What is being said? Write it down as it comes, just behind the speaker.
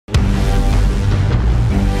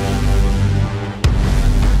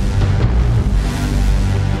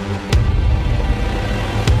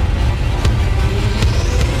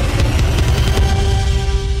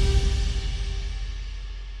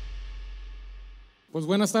Pues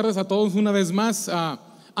buenas tardes a todos una vez más.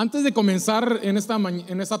 Antes de comenzar en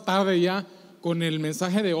esta tarde ya con el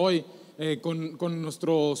mensaje de hoy, con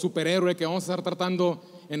nuestro superhéroe que vamos a estar tratando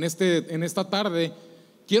en esta tarde,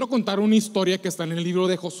 quiero contar una historia que está en el libro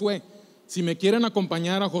de Josué. Si me quieren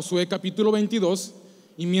acompañar a Josué capítulo 22,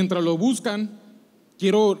 y mientras lo buscan,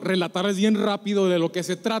 quiero relatarles bien rápido de lo que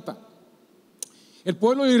se trata. El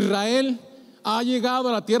pueblo de Israel ha llegado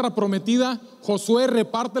a la tierra prometida. Josué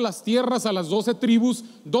reparte las tierras a las 12 tribus.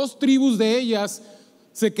 2 tribus de ellas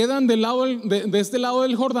se quedan de este lado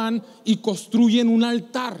del Jordán y construyen un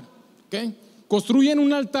altar. ¿Okay? Construyen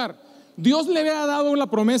un altar. Dios le había dado la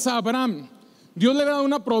promesa a Abraham. Dios le había dado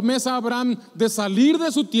una promesa a Abraham de salir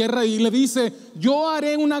de su tierra y le dice: yo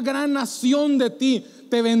haré una gran nación de ti,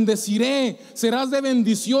 te bendeciré, serás de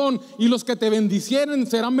bendición, y los que te bendicieren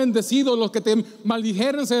serán bendecidos, los que te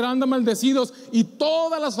maldijeren serán maldecidos, y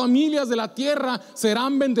todas las familias de la tierra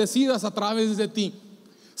serán bendecidas a través de ti.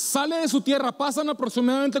 Sale de su tierra, pasan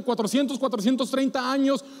aproximadamente 430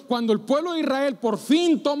 años cuando el pueblo de Israel por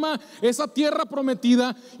fin toma esa tierra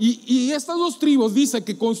prometida, y estas 2 tribus dice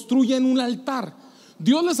que construyen un altar.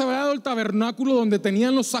 Dios les había dado el tabernáculo donde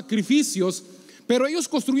tenían los sacrificios, pero ellos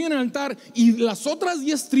construyen el altar, y las otras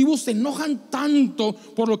 10 tribus se enojan tanto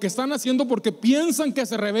por lo que están haciendo porque piensan que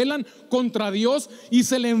se rebelan contra Dios y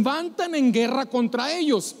se levantan en guerra contra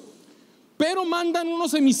ellos. Pero mandan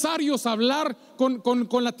unos emisarios a hablar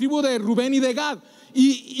con la tribu de Rubén y de Gad,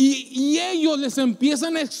 y ellos les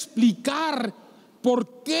empiezan a explicar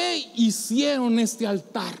por qué hicieron este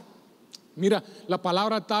altar. Mira, la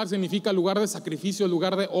palabra altar significa lugar de sacrificio,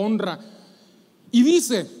 lugar de honra. Y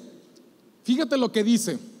dice, fíjate lo que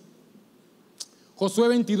dice Josué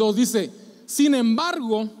 22, dice: sin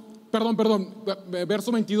embargo,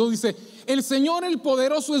 verso 22 dice: el Señor el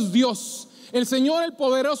poderoso es Dios. El Señor el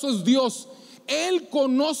poderoso es Dios. Él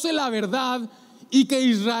conoce la verdad, y que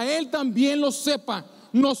Israel también lo sepa.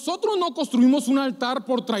 Nosotros no construimos un altar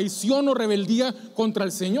por traición o rebeldía contra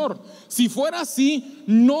el Señor. Si fuera así,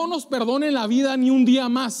 no nos perdone la vida ni un día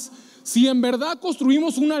más. Si en verdad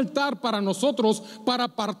construimos un altar para nosotros, para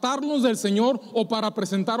apartarnos del Señor, o para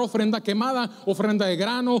presentar ofrenda quemada, ofrenda de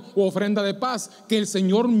grano o ofrenda de paz, que el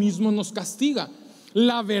Señor mismo nos castiga.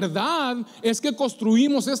 La verdad es que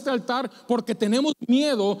construimos este altar porque tenemos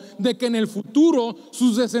miedo de que en el futuro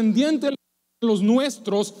sus descendientes, los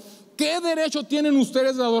nuestros, ¿qué derecho tienen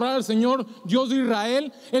ustedes de adorar al Señor, Dios de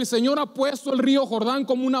Israel? El Señor ha puesto el río Jordán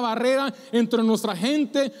como una barrera entre nuestra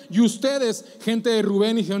gente y ustedes, gente de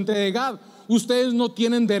Rubén y gente de Gad. Ustedes no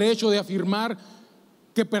tienen derecho de afirmar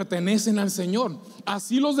que pertenecen al Señor.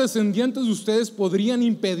 Así los descendientes de ustedes podrían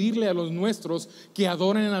impedirle a los nuestros que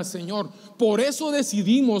adoren al Señor. Por eso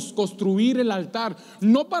decidimos construir el altar,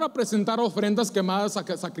 no para presentar ofrendas quemadas,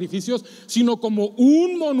 sacrificios, sino como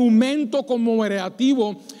un monumento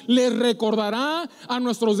conmemorativo. Les recordará a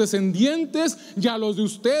nuestros descendientes y a los de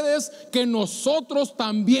ustedes que nosotros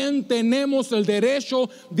también tenemos el derecho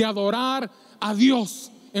de adorar a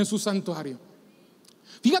Dios en su santuario.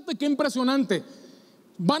 Fíjate qué impresionante.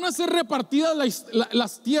 Van a ser repartidas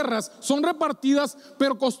las tierras, son repartidas,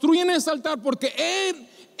 pero construyen ese altar porque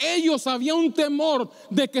ellos había un temor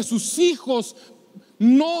de que sus hijos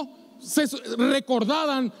no se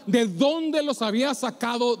recordaran de dónde los había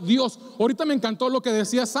sacado Dios. Ahorita me encantó lo que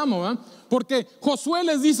decía Samo, porque Josué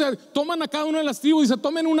les dice: toman a cada una de las tribus, dice: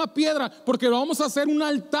 tomen una piedra, porque vamos a hacer un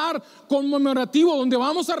altar conmemorativo donde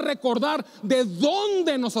vamos a recordar de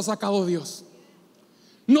dónde nos ha sacado Dios.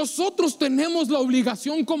 Nosotros tenemos la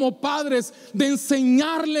obligación como padres de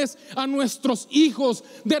enseñarles a nuestros hijos,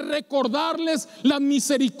 de recordarles la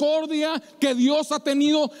misericordia que Dios ha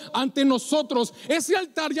tenido ante nosotros. Ese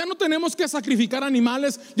altar ya no tenemos que sacrificar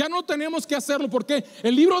animales, ya no tenemos que hacerlo, porque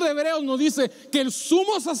el libro de Hebreos nos dice que el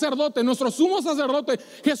sumo sacerdote, nuestro sumo sacerdote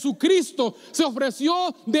Jesucristo, se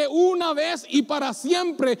ofreció de una vez y para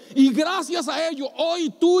siempre, y gracias a ello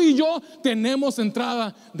hoy tú y yo tenemos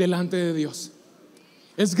entrada delante de Dios.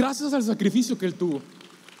 Es gracias al sacrificio que Él tuvo.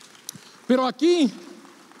 Pero aquí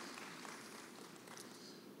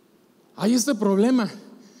hay problema,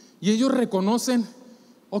 y ellos reconocen: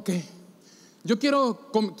 ok, yo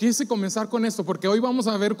quise comenzar con esto, porque hoy vamos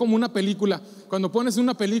a ver como una película, cuando pones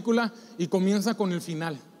una película y comienza con el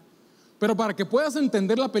final. Pero para que puedas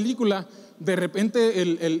entender la película, de repente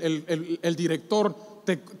el director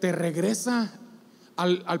te regresa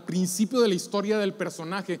al principio de la historia del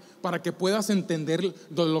personaje para que puedas entender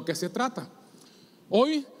de lo que se trata.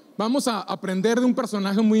 Hoy vamos a aprender de un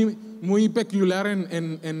personaje muy, muy peculiar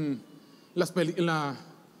en la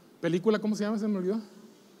película. ¿Cómo se llama? Se me olvidó.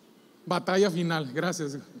 Batalla Final.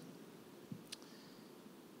 Gracias.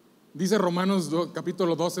 Dice Romanos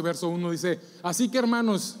capítulo 12, verso 1, dice: así que,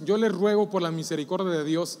 hermanos, yo les ruego por la misericordia de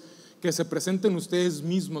Dios que se presenten ustedes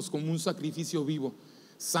mismos como un sacrificio vivo,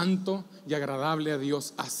 santo y agradable a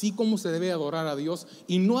Dios, así como se debe adorar a Dios,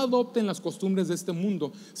 y no adopten las costumbres de este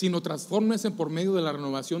mundo, sino transfórmense por medio de la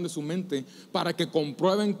renovación de su mente, para que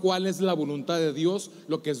comprueben cuál es la voluntad de Dios,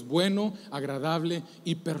 lo que es bueno, agradable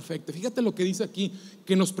y perfecto. Fíjate lo que dice aquí,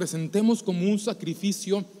 que nos presentemos como un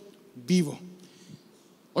sacrificio vivo.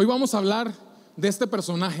 Hoy vamos a hablar de este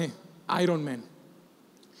personaje, Iron Man.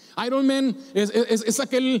 Iron Man es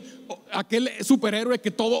aquel superhéroe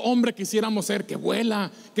que todo hombre quisiéramos ser, que vuela,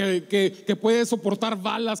 que puede soportar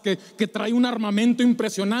balas, que trae un armamento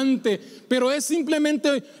impresionante, pero es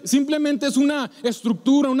simplemente es una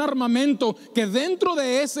estructura, un armamento, que dentro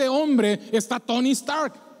de ese hombre está Tony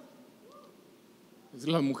Stark.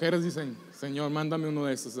 Las mujeres dicen: Señor, mándame uno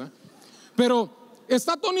de esos, ¿eh? Pero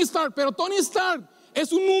está Tony Stark, pero Tony Stark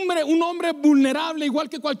es un hombre vulnerable, igual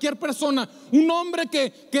que cualquier persona. Un hombre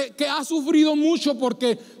que ha sufrido mucho,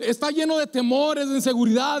 porque está lleno de temores, de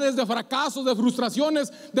inseguridades, de fracasos, de frustraciones,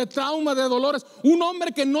 de traumas, de dolores. Un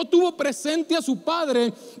hombre que no tuvo presente a su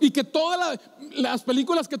padre, y que todas las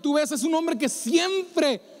películas que tú ves, es un hombre que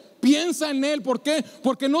siempre piensa en él. ¿Por qué?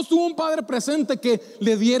 Porque no tuvo un padre presente que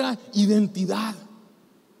le diera identidad.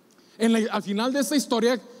 Al final de esta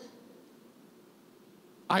historia,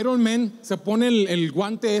 Iron Man se pone el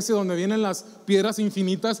guante ese donde vienen las piedras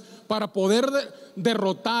infinitas para poder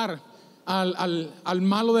derrotar al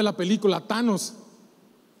malo de la película, Thanos.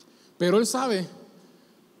 Pero él sabe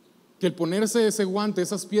que el ponerse ese guante,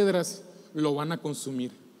 esas piedras, lo van a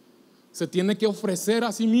consumir. Se tiene que ofrecer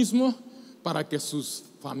a sí mismo para que su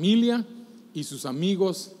familia y sus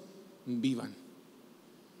amigos vivan.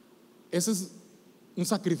 Ese es un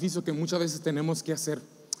sacrificio que muchas veces tenemos que hacer.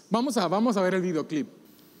 Vamos a ver el videoclip.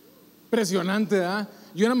 Impresionante, ¿verdad?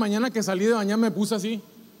 Yo en la mañana que salí de bañar me puse así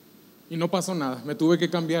y no pasó nada. Me tuve que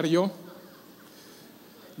cambiar yo.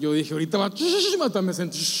 Yo dije, ahorita me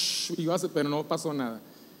sentí, pero no pasó nada.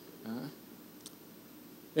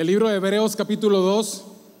 El libro de Hebreos capítulo 2,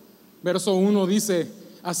 verso 1 dice: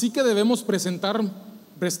 así que debemos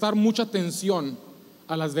prestar mucha atención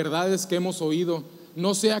a las verdades que hemos oído,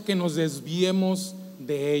 no sea que nos desviemos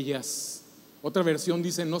de ellas. Otra versión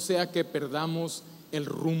dice: no sea que perdamos el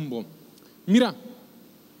rumbo. Mira,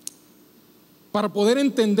 para poder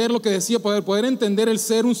entender lo que decía, poder entender el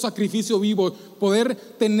ser un sacrificio vivo, poder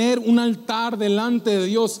tener un altar delante de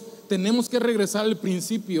Dios, tenemos que regresar al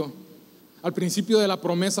principio de la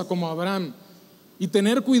promesa, como Abraham, y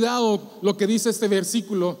tener cuidado lo que dice este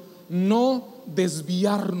versículo: no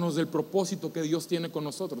desviarnos del propósito que Dios tiene con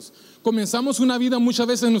nosotros. Comenzamos una vida, muchas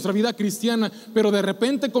veces en nuestra vida cristiana, pero de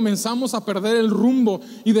repente comenzamos a perder el rumbo,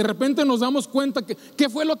 y de repente nos damos cuenta que ¿qué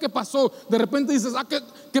fue lo que pasó? De repente dices: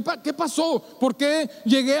 ¿qué pasó? ¿Por qué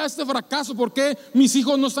llegué a este fracaso? ¿Por qué mis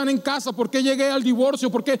hijos no están en casa? ¿Por qué llegué al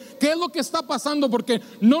divorcio? ¿Qué es lo que está pasando? Porque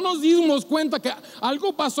no nos dimos cuenta que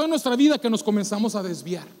algo pasó en nuestra vida, que nos comenzamos a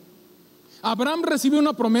desviar. Abraham recibe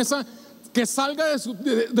una promesa, que salga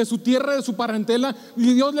de su tierra, de su parentela,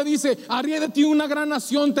 y Dios le dice: haré de ti una gran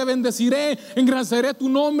nación, te bendeciré, engrandeceré tu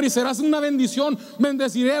nombre y serás una bendición.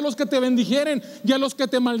 Bendeciré a los que te bendijeren, y a los que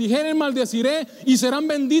te maldijeren maldeciré, y serán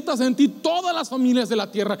benditas en ti todas las familias de la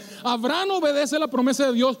tierra. Abraham obedece la promesa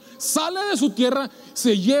de Dios, sale de su tierra,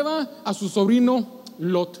 se lleva a su sobrino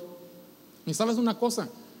Lot. Y sabes una cosa,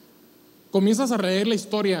 comienzas a leer la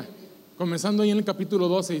historia, comenzando ahí en el capítulo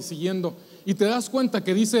 12 y siguiendo, y te das cuenta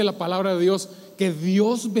que dice la palabra de Dios que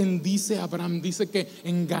Dios bendice a Abraham. Dice que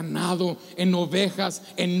en ganado, en ovejas,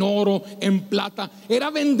 en oro, en plata, era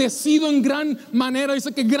bendecido en gran manera.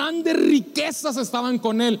 Dice que grandes riquezas estaban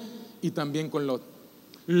con él, y también con Lot.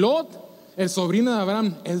 Lot, el sobrino de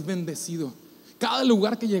Abraham, es bendecido. Cada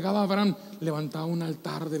lugar que llegaba Abraham, levantaba un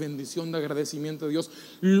altar de bendición, de agradecimiento a Dios.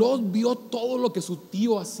 Lot vio todo lo que su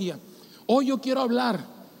tío hacía. Hoy yo quiero hablar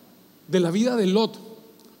de la vida de Lot,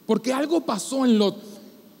 porque algo pasó en Lot.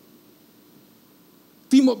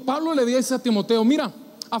 Pablo le dice a Timoteo: mira,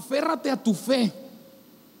 aférrate a tu fe.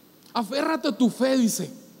 Aférrate a tu fe,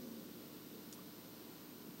 dice.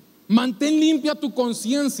 Mantén limpia tu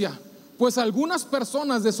conciencia, pues algunas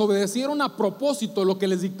personas desobedecieron a propósito lo que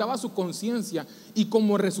les dictaba su conciencia, y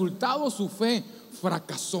como resultado su fe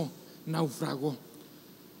fracasó, naufragó.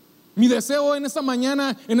 Mi deseo en esta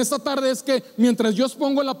mañana, en esta tarde, es que mientras yo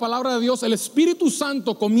expongo la palabra de Dios, el Espíritu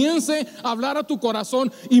Santo comience a hablar a tu corazón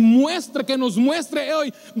y que nos muestre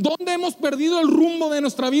hoy dónde hemos perdido el rumbo de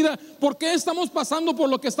nuestra vida, por qué estamos pasando por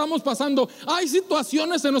lo que estamos pasando. Hay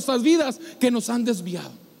situaciones en nuestras vidas que nos han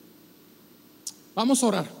desviado. Vamos a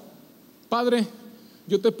orar. Padre,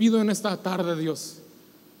 yo te pido en esta tarde, Dios,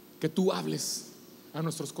 que tú hables a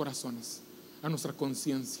nuestros corazones, a nuestra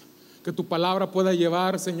conciencia. Que tu palabra pueda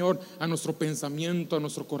llevar, Señor, a nuestro pensamiento, a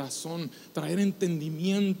nuestro corazón, traer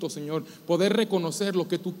entendimiento, Señor, poder reconocer lo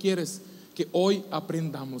que tú quieres que hoy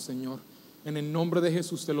aprendamos, Señor. En el nombre de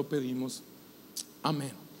Jesús te lo pedimos.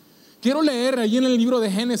 Amén. Quiero leer allí en el libro de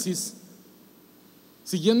Génesis,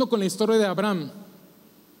 siguiendo con la historia de Abraham.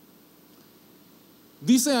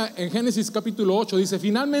 Dice en Génesis capítulo 8, dice: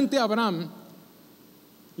 finalmente Abraham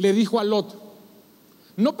le dijo a Lot: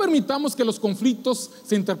 no permitamos que los conflictos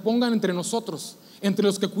se interpongan entre nosotros, entre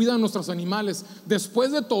los que cuidan nuestros animales.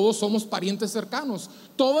 Después de todo, somos parientes cercanos.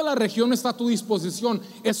 Toda la región está a tu disposición.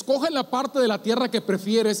 Escoge la parte de la tierra que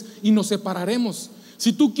prefieres y nos separaremos.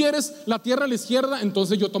 Si tú quieres la tierra a la izquierda,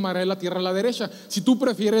 entonces yo tomaré la tierra a la derecha. Si tú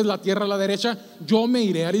prefieres la tierra a la derecha, yo me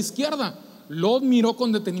iré a la izquierda. Lot miró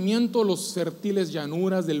con detenimiento los fértiles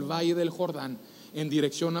llanuras del valle del Jordán en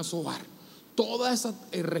dirección a Zoar. Toda esa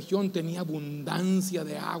región tenía abundancia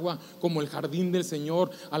de agua, como el jardín del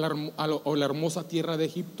Señor o la hermosa tierra de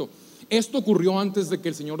Egipto. Esto ocurrió antes de que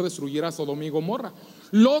el Señor destruyera Sodoma y Gomorra.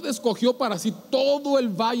 Lot escogió para sí todo el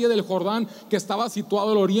valle del Jordán, que estaba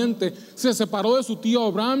situado al oriente. Se separó de su tío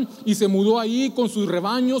Abraham y se mudó ahí con sus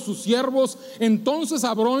rebaños, sus siervos. Entonces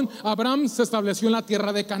Abraham se estableció en la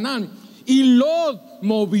tierra de Canaán. Y Lot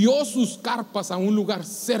movió sus carpas a un lugar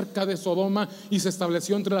cerca de Sodoma y se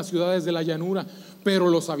estableció entre las ciudades de la llanura. Pero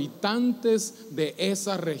los habitantes de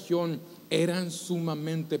esa región eran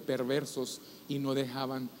sumamente perversos y no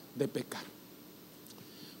dejaban de pecar.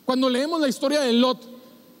 Cuando leemos la historia de Lot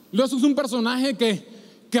es un personaje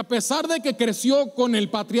que a pesar de que creció con el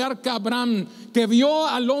patriarca Abraham, que vio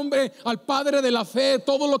al hombre, al padre de la fe,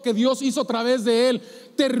 todo lo que Dios hizo a través de él,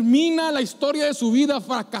 termina la historia de su vida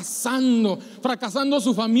fracasando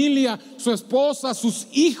su familia, su esposa, sus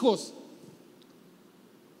hijos.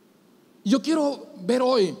 Yo quiero ver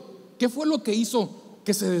hoy qué fue lo que hizo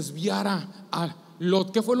que se desviara a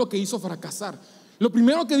Lot, qué fue lo que hizo fracasar. Lo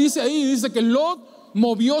primero que dice ahí, dice que Lot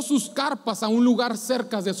movió sus carpas a un lugar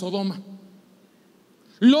cerca de Sodoma.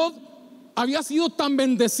 Lot había sido tan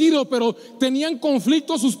bendecido, pero tenían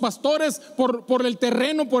conflictos sus pastores por el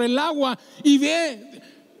terreno, por el agua. Y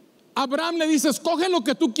Abraham le dice: escoge lo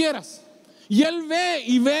que tú quieras. Y él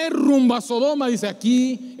ve rumbo a Sodoma. Dice: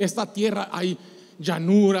 aquí, esta tierra, hay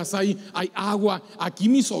llanuras, hay agua. Aquí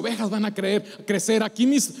mis ovejas van a crecer. Aquí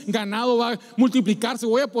mis ganado va a multiplicarse.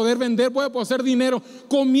 Voy a poder vender, voy a poder hacer dinero.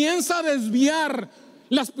 Comienza a desviar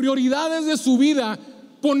las prioridades de su vida,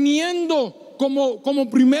 poniendo como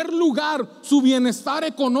primer lugar su bienestar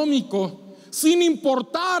económico, sin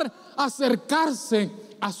importar acercarse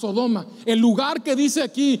a Sodoma, el lugar que dice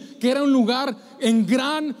aquí que era un lugar en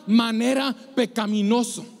gran manera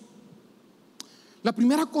pecaminoso. La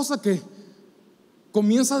primera cosa que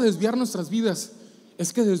comienza a desviar nuestras vidas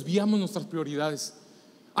es que desviamos nuestras prioridades.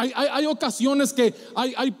 Hay ocasiones que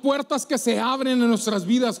hay puertas que se abren en nuestras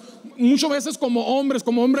vidas. Muchas veces como hombres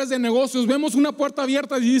de negocios, vemos una puerta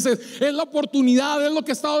abierta y dices: es la oportunidad, es lo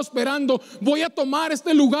que he estado esperando. Voy a tomar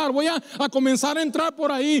este lugar, voy a comenzar a entrar por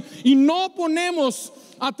ahí. Y no ponemos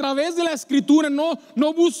a través de la escritura,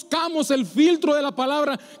 no buscamos el filtro de la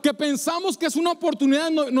palabra, que pensamos que es una oportunidad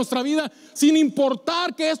en nuestra vida, sin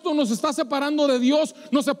importar que esto nos está separando de Dios,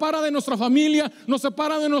 nos separa de nuestra familia, nos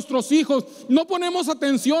separa de nuestros hijos. No ponemos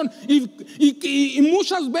atención y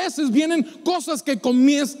muchas veces vienen cosas que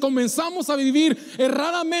comenzamos a vivir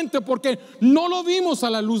erradamente porque no lo vimos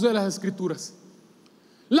a la luz de las escrituras.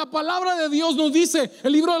 La palabra de Dios nos dice,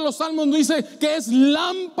 el libro de los Salmos nos dice que es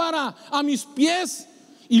lámpara a mis pies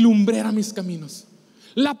y lumbrera a mis caminos.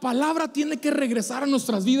 La palabra tiene que regresar a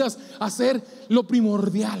nuestras vidas a ser lo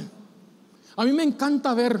primordial. A mí me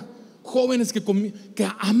encanta ver jóvenes que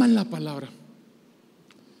aman la palabra.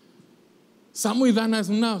 Samu y Dana es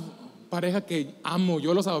una pareja que amo,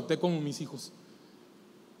 yo los adopté como mis hijos.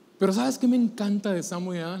 Pero ¿sabes qué me encanta de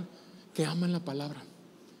Samu y Dana? Que aman la palabra.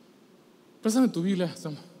 Préstame tu Biblia,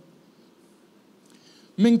 Samu.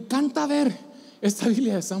 Me encanta ver esta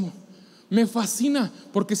Biblia de Samu. Me fascina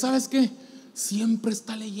porque ¿sabes qué? Siempre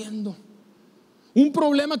está leyendo. Un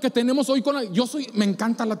problema que tenemos hoy me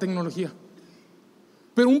encanta la tecnología,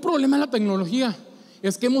 pero un problema en la tecnología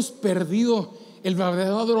es que hemos perdido el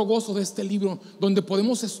verdadero gozo de este libro, donde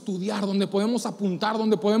podemos estudiar, donde podemos apuntar,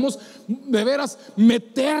 donde podemos de veras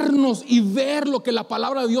meternos y ver lo que la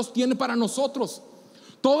palabra de Dios tiene para nosotros.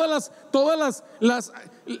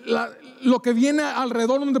 Lo que viene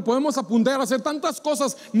alrededor, donde podemos apuntar, hacer tantas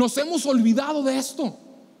cosas. Nos hemos olvidado de esto.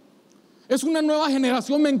 Es una nueva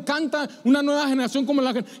generación, me encanta una nueva generación como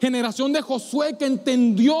la generación de Josué, que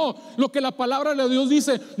entendió lo que la palabra de Dios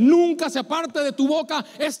dice: nunca se aparte de tu boca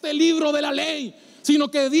este libro de la ley. sino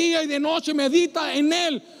que día y de noche medita en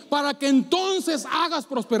Él, para que entonces hagas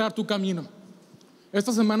prosperar tu camino.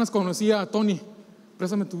 Estas semanas conocí a Tony.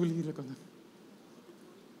 Préstame tu Biblia.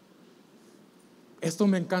 Esto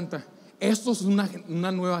me encanta. Esto es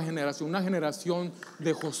una nueva generación, una generación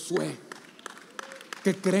de Josué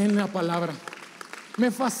que cree en la palabra.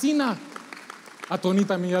 Me fascina. A Tony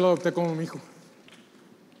también ya lo adopté como mi hijo.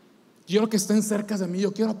 Quiero que estén cerca de mí,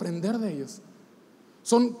 yo quiero aprender de ellos.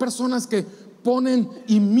 Son personas que ponen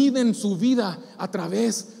y miden su vida a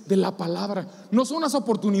través de la palabra. No son las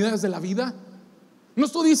oportunidades de la vida. No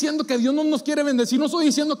estoy diciendo que Dios no nos quiere bendecir, no estoy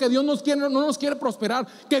diciendo que Dios no nos quiere prosperar,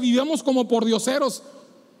 que vivamos como pordioseros.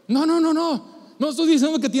 No estoy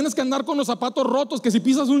diciendo que tienes que andar con los zapatos rotos, que si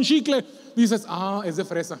pisas un chicle dices, es de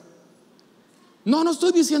fresa. No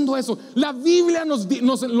estoy diciendo eso. La Biblia nos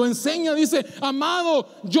lo enseña. Dice: amado,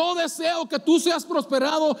 yo deseo que tú seas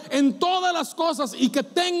prosperado en todas las cosas y que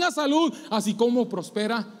tengas salud, así como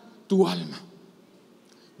prospera tu alma.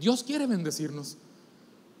 Dios quiere bendecirnos,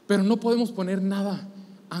 pero no podemos poner nada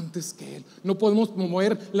antes que Él. No podemos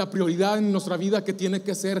mover la prioridad en nuestra vida, que tiene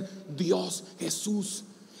que ser Dios, Jesús.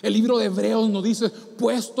 El libro de Hebreos nos dice: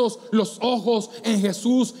 puestos los ojos en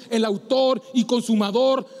Jesús, el autor y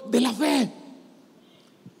consumador de la fe.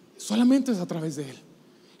 Solamente es a través de Él.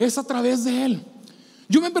 Es a través de Él.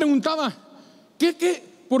 Yo me preguntaba,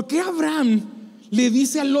 ¿por qué Abraham le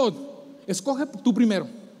dice a Lot: escoge tú primero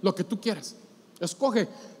lo que tú quieras? Escoge.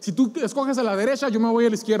 Si tú escoges a la derecha, yo me voy a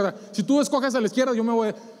la izquierda. Si tú escoges a la izquierda, yo me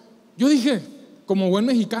voy. Yo dije, como buen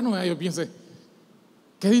mexicano, yo pensé,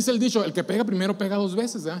 ¿qué dice el dicho? El que pega primero pega dos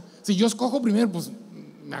veces. Si yo escojo primero, pues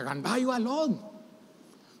me agandallo a Lot.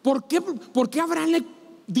 ¿Por qué Abraham le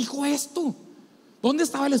dijo esto? ¿Dónde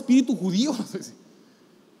estaba el espíritu judío?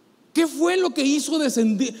 ¿Qué fue lo que hizo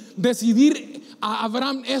decidir a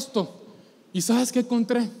Abraham esto? ¿Y sabes qué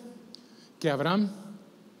encontré? Que Abraham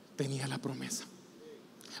tenía la promesa.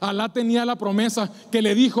 Alá tenía la promesa que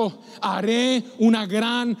le dijo: haré una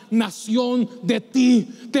gran nación de ti,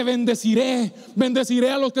 te bendeciré,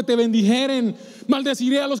 bendeciré a los que te bendijeren,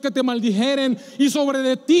 maldeciré a los que te maldijeren, y sobre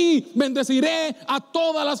de ti bendeciré a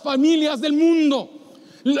todas las familias del mundo.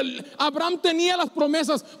 Abraham tenía las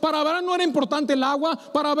promesas. Para Abraham no era importante el agua,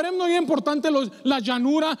 para Abraham no era importante la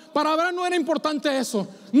llanura, para Abraham no era importante eso.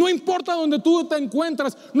 No importa donde tú te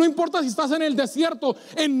encuentras, no importa si estás en el desierto,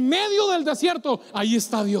 en medio del desierto, ahí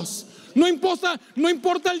está Dios. No importa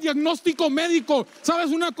el diagnóstico médico.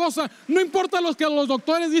 ¿Sabes una cosa? No importa lo que los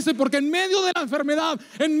doctores dicen, porque en medio de la enfermedad,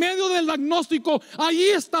 en medio del diagnóstico, ahí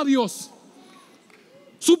está Dios.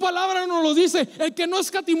 Su palabra nos lo dice: el que no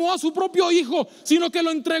escatimó a su propio hijo, sino que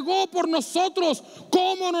lo entregó por nosotros,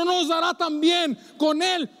 ¿cómo no nos dará también con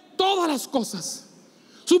él todas las cosas?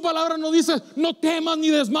 Su palabra nos dice: no temas ni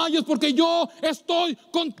desmayes, porque yo estoy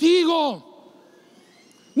contigo.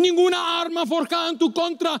 Ninguna arma forjada en tu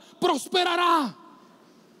contra prosperará.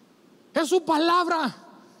 Es su palabra.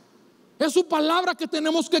 Es su palabra que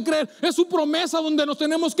tenemos que creer. Es su promesa donde nos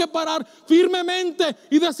tenemos que parar firmemente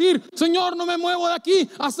y decir: Señor, no me muevo de aquí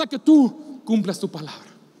hasta que tú cumplas tu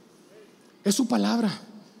palabra. Es su palabra.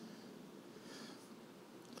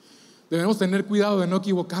 Debemos tener cuidado de no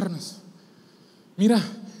equivocarnos. Mira,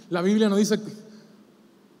 la Biblia nos dice: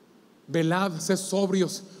 velad, sed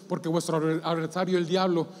sobrios, porque vuestro adversario el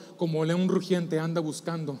diablo, como león rugiente, anda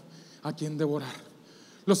buscando a quien devorar.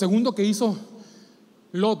 Lo segundo que hizo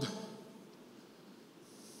Lot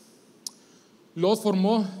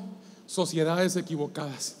formó sociedades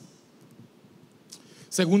equivocadas.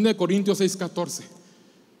 2 Corintios 6:14.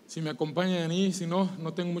 Si me acompañan ahí, si no,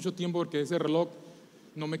 no tengo mucho tiempo porque ese reloj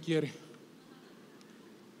no me quiere.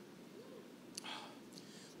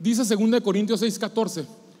 Dice 2 Corintios 6:14: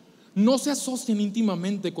 no se asocien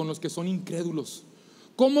íntimamente con los que son incrédulos.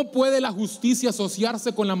 ¿Cómo puede la justicia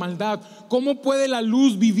asociarse con la maldad? ¿Cómo puede la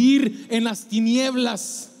luz vivir en las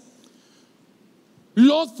tinieblas?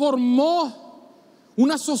 Lot formó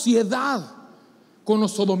una sociedad con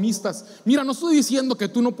los sodomistas. Mira, no estoy diciendo que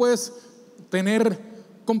tú no puedes tener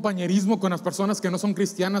compañerismo con las personas que no son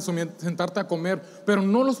cristianas o sentarte a comer, pero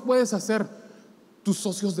no los puedes hacer tus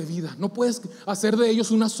socios de vida. No puedes hacer de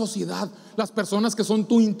ellos una sociedad, las personas que son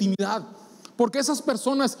tu intimidad, porque esas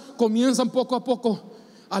personas comienzan poco a poco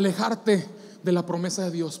a alejarte de la promesa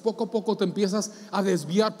de Dios. Poco a poco te empiezas a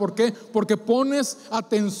desviar. ¿Por qué? Porque pones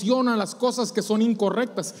atención a las cosas que son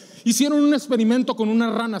incorrectas. Hicieron un experimento con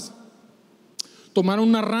unas ranas. Tomaron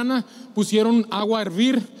una rana, pusieron agua a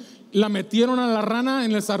hervir, la metieron a la rana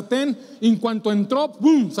en el sartén, y en cuanto entró,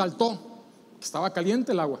 ¡bum!, saltó. Estaba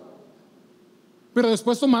caliente el agua. Pero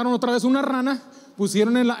después tomaron otra vez una rana,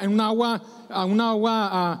 pusieron en un agua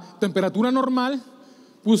a temperatura normal,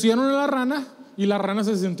 pusieron en la rana, y la rana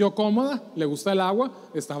se sintió cómoda, le gusta el agua,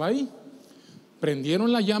 estaba ahí.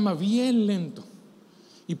 Prendieron la llama bien lento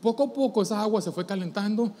y poco a poco esa agua se fue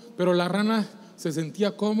calentando, pero la rana se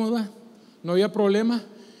sentía cómoda, no había problema,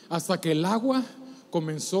 hasta que el agua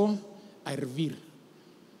comenzó a hervir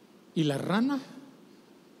y la rana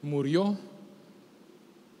murió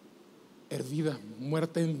hervida,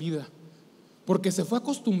 muerta en vida, porque se fue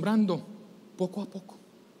acostumbrando poco a poco.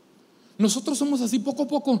 Nosotros somos así, poco a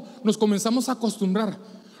poco nos comenzamos a acostumbrar.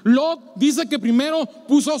 Lot dice que primero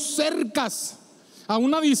puso cercas a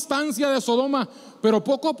una distancia de Sodoma, pero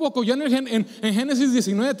poco a poco, ya en Génesis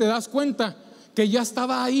 19 te das cuenta que ya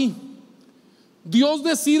estaba ahí. Dios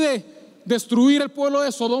decide destruir el pueblo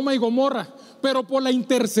de Sodoma y Gomorra, pero por la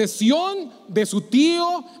intercesión de su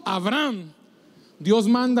tío Abraham, Dios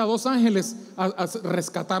manda a 2 ángeles a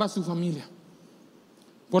rescatar a su familia.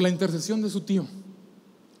 Por la intercesión de su tío.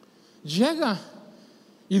 Llega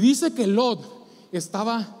y dice que Lot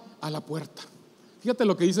estaba a la puerta. Fíjate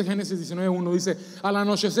lo que dice Génesis 19:1. Dice: al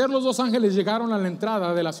anochecer los 2 ángeles llegaron a la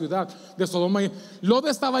entrada de la ciudad de Sodoma. Lot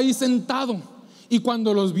estaba ahí sentado, y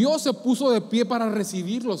cuando los vio se puso de pie para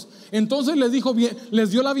recibirlos. Entonces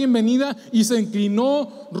les dio la bienvenida y se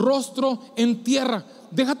inclinó rostro en tierra.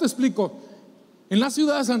 Déjate explico. En las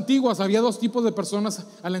ciudades antiguas había 2 tipos de personas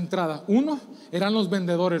a la entrada. Uno eran los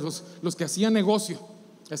vendedores, los que hacían negocio,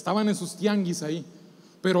 estaban en sus tianguis ahí.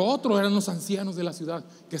 Pero otro eran los ancianos de la ciudad,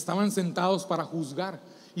 que estaban sentados para juzgar.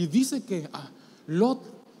 Y dice que Lot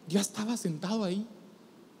ya estaba sentado ahí.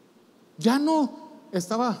 Ya no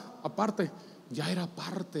estaba aparte, ya era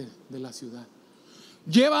parte de la ciudad.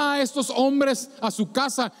 Lleva a estos hombres a su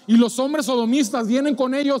casa, y los hombres sodomistas vienen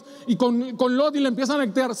con ellos y con Lot, y le empiezan a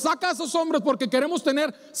gritar: saca a esos hombres porque queremos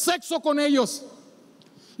tener sexo con ellos.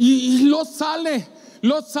 Y Lot sale,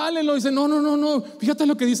 lo dice: no. Fíjate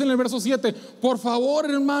lo que dice en el verso 7: por favor,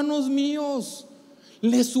 hermanos míos,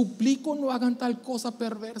 les suplico no hagan tal cosa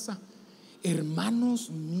perversa. Hermanos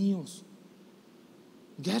míos,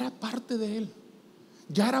 ya era parte de él,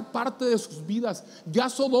 ya era parte de sus vidas. Ya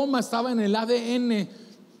Sodoma estaba en el ADN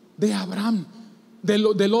de Abraham,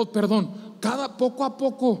 de Lot, perdón. Poco a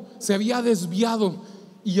poco se había desviado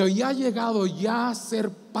y había llegado ya a ser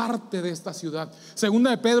parte de esta ciudad.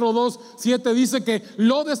 Segunda de Pedro 2:7 dice que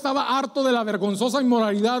Lot estaba harto de la vergonzosa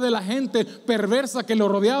inmoralidad de la gente perversa que lo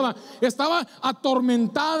rodeaba. Estaba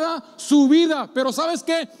atormentada su vida, pero ¿sabes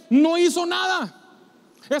qué? No hizo nada.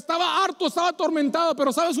 Estaba harto, estaba atormentado,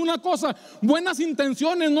 pero ¿sabes una cosa? Buenas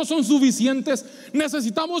intenciones no son suficientes.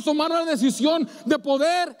 Necesitamos tomar la decisión de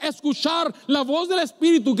poder escuchar la voz del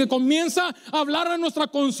Espíritu que comienza a hablar a nuestra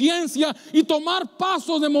conciencia y tomar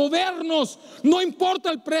pasos de movernos. No importa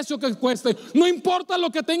el precio que cueste, no importa lo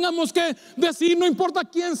que tengamos que decir, no importa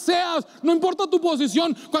quién seas, no importa tu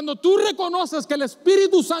posición. Cuando tú reconoces que el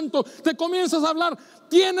Espíritu Santo te comienzas a hablar,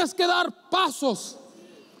 tienes que dar pasos.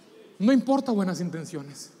 No importa buenas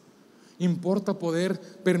intenciones, importa poder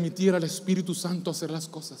permitir al Espíritu Santo hacer las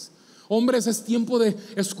cosas. Hombres, es tiempo de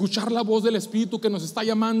escuchar la voz del Espíritu que nos está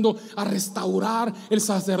llamando a restaurar el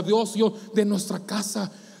sacerdocio de nuestra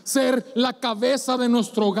casa, ser la cabeza de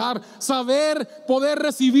nuestro hogar, saber poder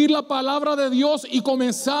recibir la palabra de Dios y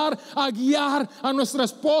comenzar a guiar a nuestra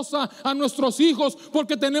esposa, a nuestros hijos,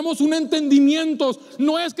 porque tenemos un entendimiento.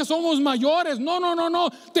 No es que somos mayores, no.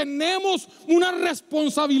 Tenemos una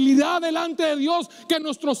responsabilidad delante de Dios, que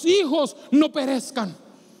nuestros hijos no perezcan.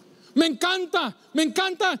 Me encanta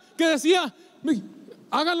que decía: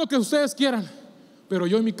 hagan lo que ustedes quieran, pero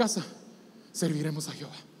yo en mi casa serviremos a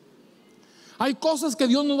Jehová. Hay cosas que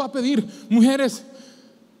Dios nos va a pedir. Mujeres,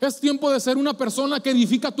 es tiempo de ser una persona que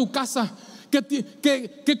edifica tu casa,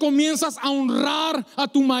 que comienzas a honrar a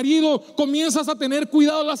tu marido, comienzas a tener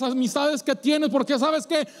cuidado de las amistades que tienes, porque sabes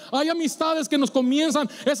que hay amistades que nos comienzan,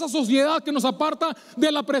 esa sociedad que nos aparta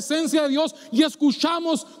de la presencia de Dios, y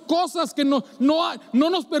escuchamos cosas que no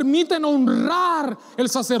nos permiten honrar el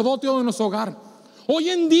sacerdocio de nuestro hogar. Hoy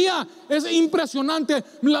en día es impresionante.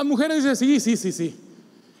 Las mujeres dicen: sí.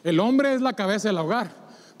 El hombre es la cabeza del hogar,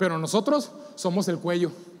 pero nosotros somos el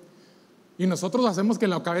cuello, y nosotros hacemos que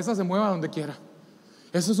la cabeza se mueva donde quiera.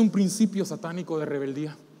 Eso es un principio satánico de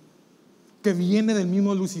rebeldía que viene del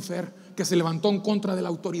mismo Lucifer, que se levantó en contra de la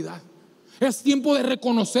autoridad. Es tiempo de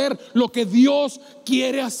reconocer lo que Dios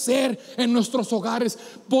quiere hacer en nuestros hogares,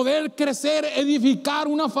 poder crecer, edificar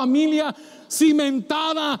una familia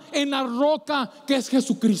cimentada en la roca que es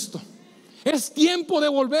Jesucristo. Es tiempo de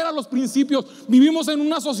volver a los principios. Vivimos en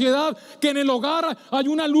una sociedad que en el hogar hay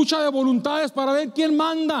una lucha de voluntades para ver quién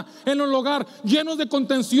manda en el hogar, llenos de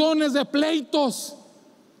contenciones, de pleitos.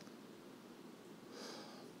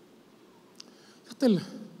 Fíjate,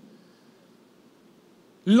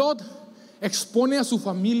 Lot expone a su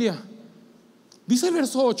familia. Dice el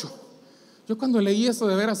verso 8. Yo cuando leí esto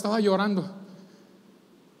de veras estaba llorando.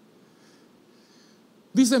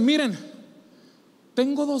 Dice: miren,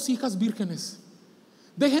 tengo 2 hijas vírgenes,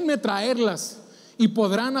 déjenme traerlas y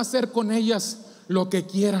podrán hacer con ellas lo que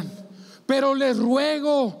quieran, pero les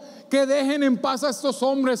ruego que dejen en paz a estos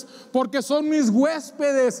hombres, porque son mis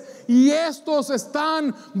huéspedes y estos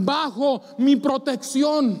están bajo mi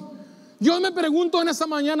protección. Yo me pregunto en esta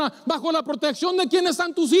mañana, ¿bajo la protección de quién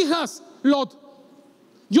están tus hijas, Lot?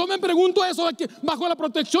 Yo me pregunto eso, bajo la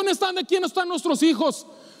protección de quién están nuestros hijos.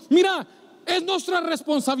 Mira, es nuestra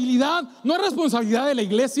responsabilidad, no es responsabilidad de la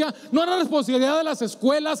iglesia, no es responsabilidad de las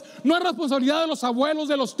escuelas, no es responsabilidad de los abuelos,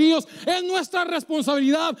 de los tíos. Es nuestra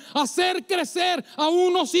responsabilidad hacer crecer a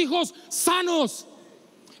unos hijos sanos.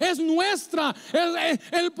 Es nuestra,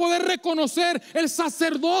 el poder reconocer el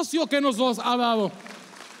sacerdocio que nos ha dado.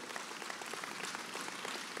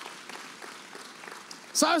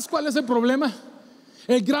 ¿Sabes cuál es el problema?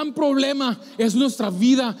 El gran problema es nuestra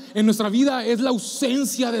vida. En nuestra vida es la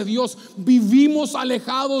ausencia de Dios. Vivimos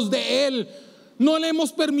alejados de Él. No le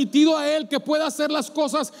hemos permitido a Él que pueda hacer las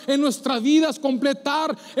cosas en nuestras vidas,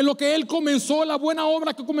 completar en lo que Él comenzó, la buena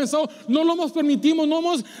obra que comenzó. No lo hemos permitido, no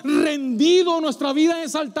hemos rendido nuestra vida en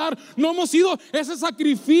ese altar, no hemos sido ese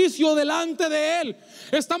sacrificio delante de Él.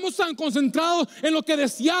 Estamos tan concentrados en lo que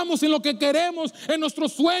deseamos, en lo que queremos, en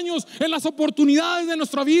nuestros sueños, en las oportunidades de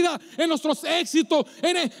nuestra vida, en nuestros éxitos,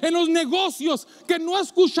 en los negocios, que no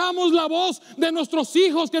escuchamos la voz de nuestros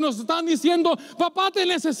hijos que nos están diciendo: papá, te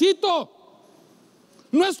necesito.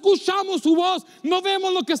 No escuchamos su voz, no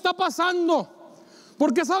vemos lo que está pasando.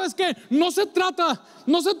 Porque sabes que no se trata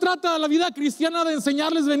de la vida cristiana de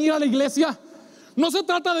enseñarles a venir a la iglesia. No se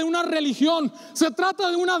trata de una religión, se trata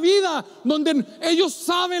de una vida donde ellos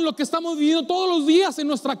saben lo que estamos viviendo todos los días en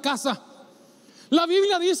nuestra casa. La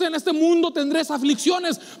Biblia dice: en este mundo tendréis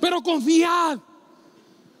aflicciones, pero confiad.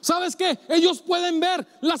 ¿Sabes qué? Ellos pueden ver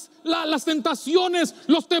las tentaciones,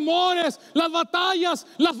 los temores, las batallas,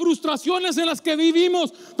 las frustraciones en las que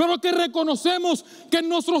vivimos, pero que reconocemos que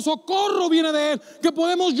nuestro socorro viene de Él, que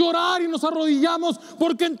podemos llorar y nos arrodillamos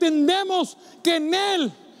porque entendemos que en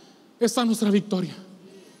Él está nuestra victoria.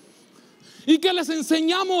 Y que les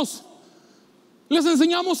enseñamos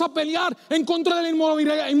a pelear en contra de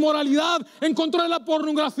la inmoralidad, en contra de la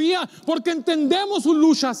pornografía, porque entendemos sus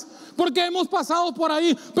luchas, porque hemos pasado por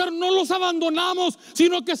ahí, pero no los abandonamos,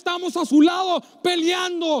 sino que estamos a su lado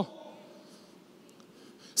peleando.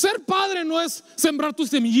 Ser padre no es sembrar tu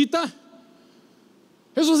semillita,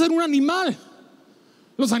 eso es ser un animal.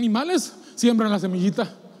 Los animales siembran la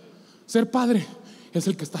semillita. Ser padre es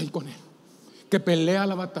el que está ahí con él, que pelea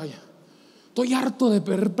la batalla. Estoy harto de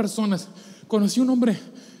ver personas. Conocí un hombre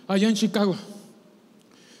allá en Chicago.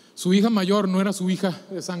 Su hija mayor no era su hija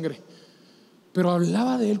de sangre, pero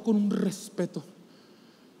hablaba de él con un respeto.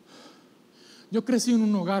 Yo crecí en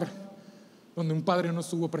un hogar donde un padre no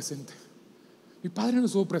estuvo presente. Mi padre no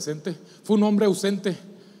estuvo presente, fue un hombre ausente.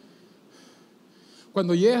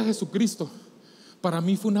 Cuando llegué a Jesucristo, para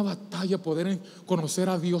mí fue una batalla poder conocer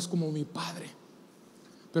a Dios como mi Padre.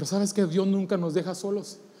 Pero sabes que Dios nunca nos deja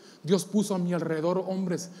solos. Dios puso a mi alrededor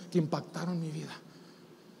hombres que impactaron mi vida.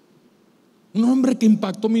 Un hombre que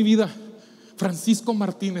impactó mi vida, Francisco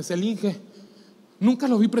Martínez, el Inge. Nunca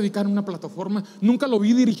lo vi predicar en una plataforma, nunca lo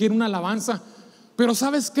vi dirigir una alabanza. Pero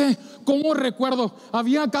 ¿sabes qué? ¿Cómo recuerdo?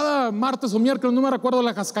 Había cada martes o miércoles, no me recuerdo,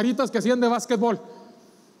 las cascaritas que hacían de básquetbol.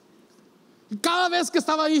 Y cada vez que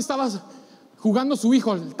estaba ahí, estaba jugando su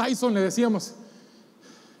hijo, el Tyson, le decíamos.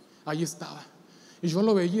 Ahí estaba. Y yo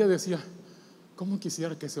lo veía y decía: ¿cómo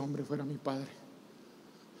quisiera que ese hombre fuera mi padre?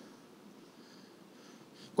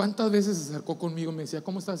 ¿Cuántas veces se acercó conmigo y me decía: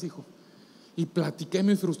 ¿cómo estás, hijo? Y platiqué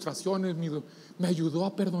mis frustraciones, me ayudó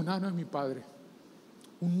a perdonar a mi padre.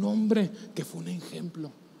 Un hombre que fue un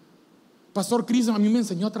ejemplo. Pastor Cruz a mí me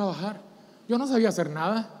enseñó a trabajar. Yo no sabía hacer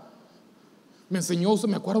nada. Me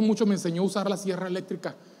acuerdo mucho, me enseñó a usar la sierra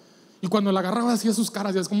eléctrica. Y cuando la agarraba hacía sus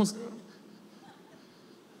caras, ya es como...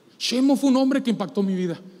 Shemo fue un hombre que impactó mi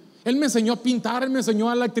vida. Él me enseñó a pintar, él me enseñó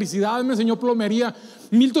a electricidad, él me enseñó plomería.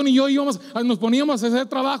 Milton y yo nos poníamos a hacer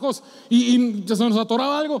trabajos y se nos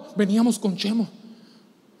atoraba algo, veníamos con Chemo,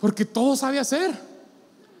 porque todo sabe hacer.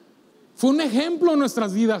 Fue un ejemplo en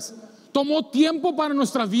nuestras vidas. Tomó tiempo para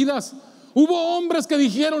nuestras vidas. Hubo hombres que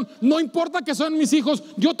dijeron: no importa que sean mis hijos,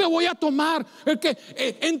 yo te voy a tomar. El que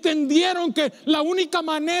entendieron que la única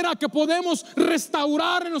manera que podemos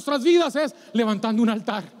restaurar en nuestras vidas es levantando un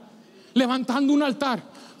altar. Levantando un altar.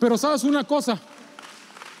 Pero sabes una cosa,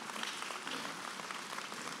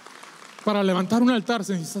 para levantar un altar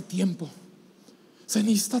se necesita tiempo. Se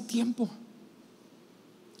necesita tiempo.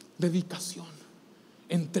 dedicación,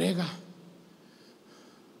 entrega.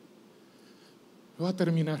 Voy a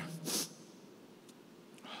terminar.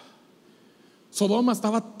 Sodoma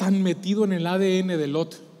estaba tan metido en el ADN de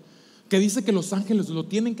Lot que dice que los ángeles lo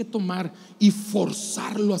tienen que tomar y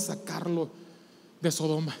forzarlo a sacarlo de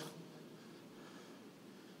Sodoma.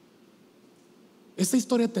 Esta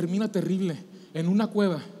historia termina terrible en una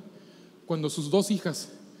cueva cuando sus 2 hijas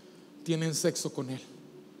tienen sexo con él.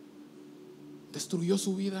 Destruyó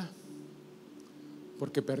su vida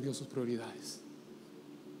porque perdió sus prioridades.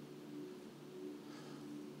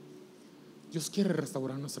 Dios quiere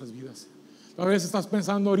restaurar nuestras vidas. A veces estás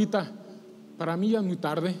pensando ahorita, para mí ya es muy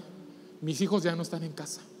tarde, mis hijos ya no están en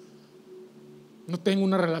casa, no tengo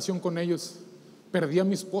una relación con ellos, perdí a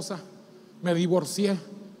mi esposa, me divorcié.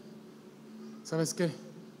 ¿Sabes qué?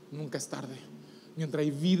 Nunca es tarde. Mientras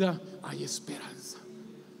hay vida, hay esperanza.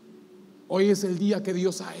 Hoy es el día que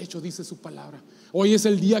Dios ha hecho, dice su palabra. Hoy es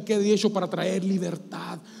el día que ha hecho para traer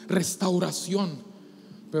libertad, restauración.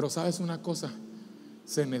 Pero ¿sabes una cosa?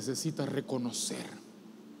 Se necesita reconocer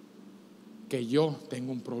que yo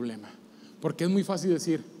tengo un problema. Porque es muy fácil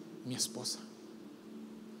decir, mi esposa.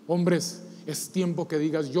 Hombres, es tiempo que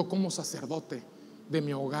digas, yo como sacerdote de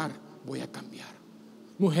mi hogar voy a cambiar.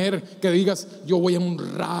 Mujer, que digas, yo voy a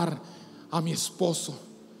honrar a mi esposo,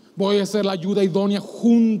 voy a hacer la ayuda idónea,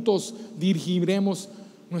 juntos dirigiremos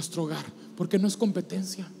nuestro hogar. Porque no es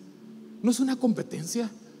competencia, no es una competencia.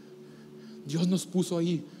 Dios nos puso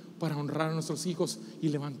ahí para honrar a nuestros hijos y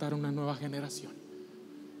levantar una nueva generación.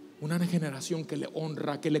 Una generación que le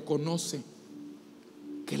honra, que le conoce,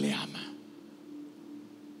 que le ama.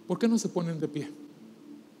 ¿Por qué no se ponen de pie?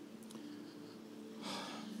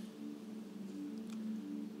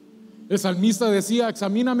 El salmista decía,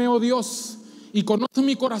 examíname, oh Dios, y conoce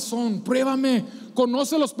mi corazón, pruébame,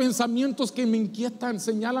 conoce los pensamientos que me inquietan,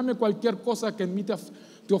 señálame cualquier cosa que en mí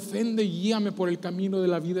te ofende y guíame por el camino de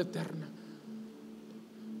la vida eterna.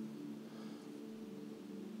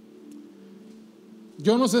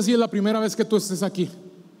 Yo no sé si es la primera vez que tú estés aquí.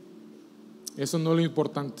 Eso no es lo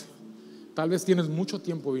importante. Tal vez tienes mucho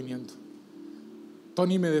tiempo viniendo.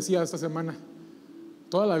 Tony me decía esta semana,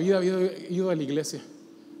 toda la vida había ido a la iglesia,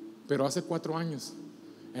 pero hace 4 años,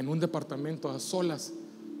 en un departamento a solas,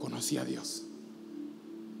 conocí a Dios.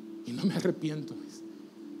 Y no me arrepiento.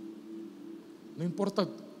 No importa,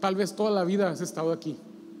 tal vez toda la vida has estado aquí,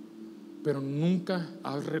 pero nunca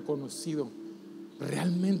has reconocido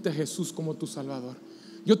realmente a Jesús como tu Salvador.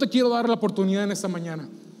 Yo te quiero dar la oportunidad en esta mañana.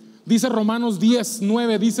 Dice Romanos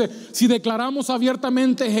 10:9, dice, si declaramos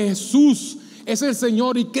abiertamente Jesús es el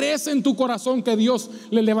Señor y crees en tu corazón que Dios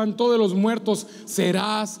le levantó de los muertos,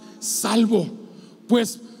 serás salvo.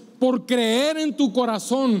 Pues por creer en tu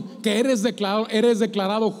corazón que eres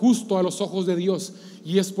declarado justo a los ojos de Dios,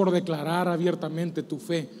 y es por declarar abiertamente tu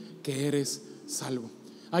fe que eres salvo.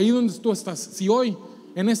 Ahí donde tú estás, si hoy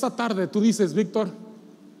en esta tarde tú dices, Víctor,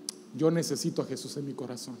 yo necesito a Jesús en mi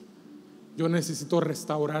corazón, yo necesito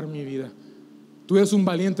restaurar mi vida, tú eres un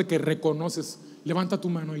valiente que reconoces, levanta tu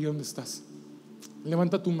mano ahí donde estás.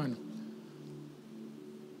 Levanta tu mano.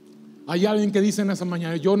 Hay alguien que dice en esa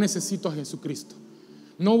mañana, yo necesito a Jesucristo.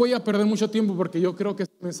 No voy a perder mucho tiempo porque yo creo que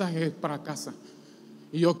este mensaje es para casa.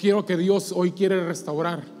 Y yo quiero que Dios hoy quiere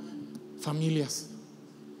restaurar familias.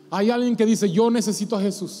 Hay alguien que dice, yo necesito a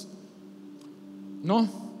Jesús. No,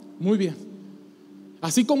 muy bien.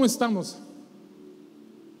 Así como estamos,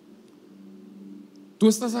 tú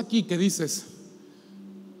estás aquí que dices,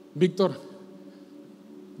 Víctor,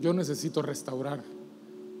 yo necesito restaurar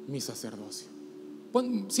mi sacerdocio.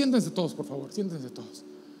 Siéntense todos, por favor, siéntense todos.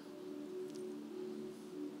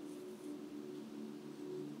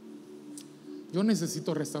 Yo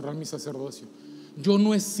necesito restaurar mi sacerdocio. Yo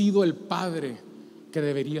no he sido el padre que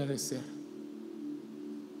debería de ser.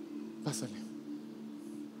 Pásale.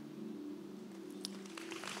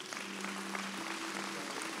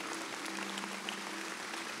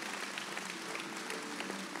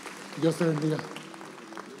 Dios te bendiga.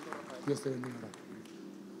 Dios te bendiga.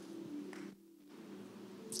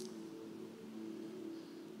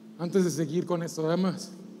 Antes de seguir con esto,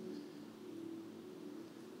 además,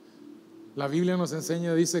 la Biblia nos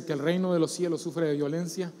enseña, dice que el reino de los cielos sufre de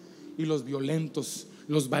violencia y los violentos,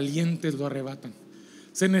 los valientes lo arrebatan.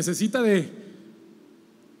 Se necesita de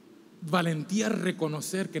valentía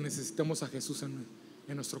reconocer que necesitamos a Jesús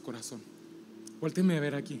en nuestro corazón. Vuélteme a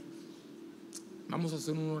ver aquí. Vamos a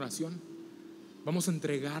hacer una oración. Vamos a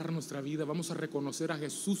entregar nuestra vida, vamos a reconocer a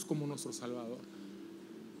Jesús como nuestro Salvador.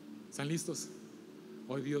 ¿Están listos?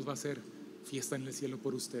 Hoy Dios va a hacer fiesta en el cielo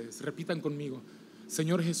por ustedes. Repitan conmigo,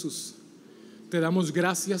 Señor Jesús, te damos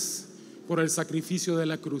gracias por el sacrificio de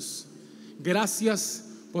la cruz. Gracias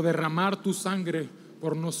por derramar tu sangre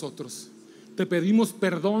por nosotros. Te pedimos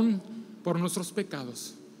perdón por nuestros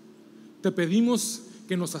pecados. Te pedimos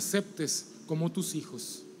que nos aceptes como tus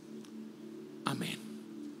hijos. Amén.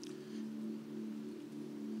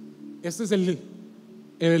 Este es el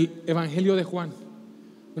Evangelio de Juan,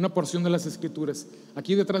 una porción de las Escrituras.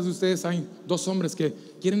 Aquí detrás de ustedes hay dos hombres que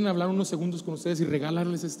quieren hablar unos segundos con ustedes y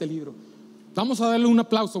regalarles este libro. Vamos a darle un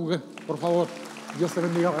aplauso, por favor. Dios te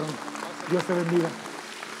bendiga, varón. Dios te bendiga.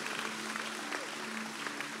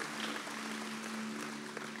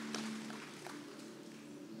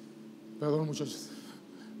 Perdón, muchachos.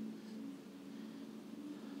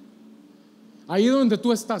 Ahí donde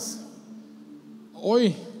tú estás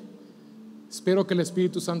hoy, espero que el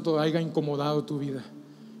Espíritu Santo haya incomodado tu vida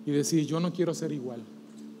y decir: yo no quiero ser igual.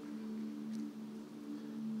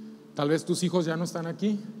 Tal vez tus hijos ya no están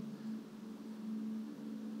aquí.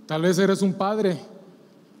 Tal vez eres un padre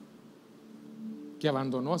que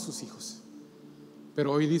abandonó a sus hijos,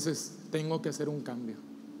 pero hoy dices: tengo que hacer un cambio.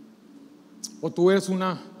 O tú eres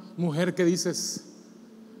una mujer que dices: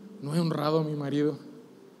 no he honrado a mi marido,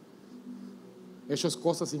 he hecho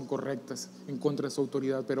cosas incorrectas en contra de su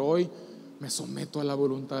autoridad, pero hoy me someto a la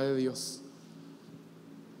voluntad de Dios.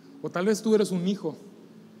 O tal vez tú eres un hijo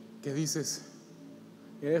que dices: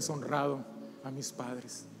 he deshonrado a mis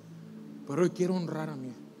padres, pero hoy quiero honrar a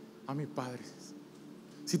mi padre.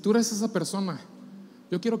 Si tú eres esa persona,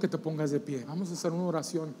 yo quiero que te pongas de pie. Vamos a hacer una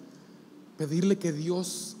oración, pedirle que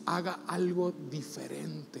Dios haga algo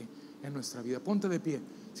diferente en nuestra vida. Ponte de pie.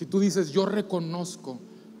 Si tú dices: yo reconozco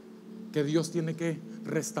que Dios tiene que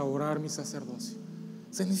restaurar mi sacerdocio.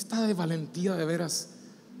 Se necesita de valentía, de veras,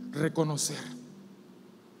 reconocer.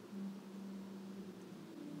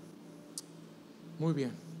 Muy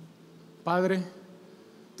bien. Padre,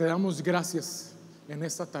 te damos gracias en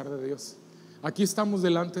esta tarde, Dios. Aquí estamos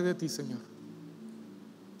delante de ti, Señor.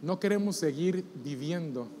 No queremos seguir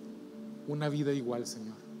viviendo una vida igual,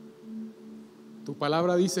 Señor. Tu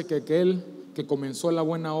palabra dice que aquel que comenzó la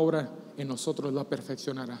buena obra en nosotros la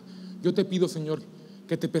perfeccionará. Yo te pido, Señor,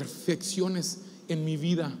 que te perfecciones en mi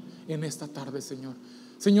vida en esta tarde, Señor.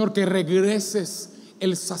 Señor, que regreses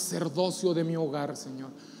el sacerdocio de mi hogar, Señor.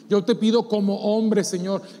 Yo te pido como hombre,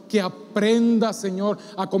 Señor, que aprenda, Señor,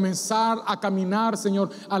 a comenzar a caminar, Señor,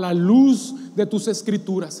 a la luz de tus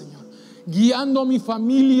escrituras, Señor, guiando a mi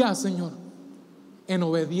familia, Señor, en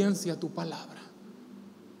obediencia a tu palabra.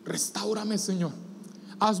 Restáurame, Señor.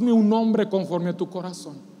 Hazme un hombre conforme a tu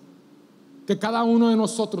corazón. Que cada uno de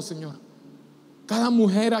nosotros, Señor, cada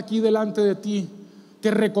mujer aquí delante de ti,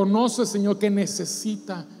 que reconoce, Señor, que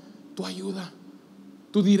necesita tu ayuda,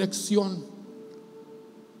 tu dirección.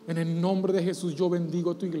 En el nombre de Jesús yo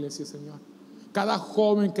bendigo tu iglesia, Señor. Cada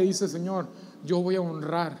joven que dice: Señor, yo voy a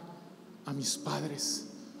honrar a mis padres,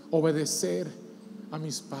 obedecer a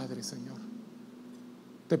mis padres, Señor.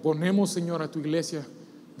 Te ponemos, Señor, a tu iglesia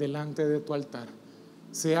delante de tu altar.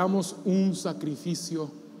 Seamos un sacrificio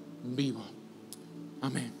vivo.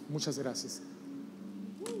 Amén. Muchas gracias.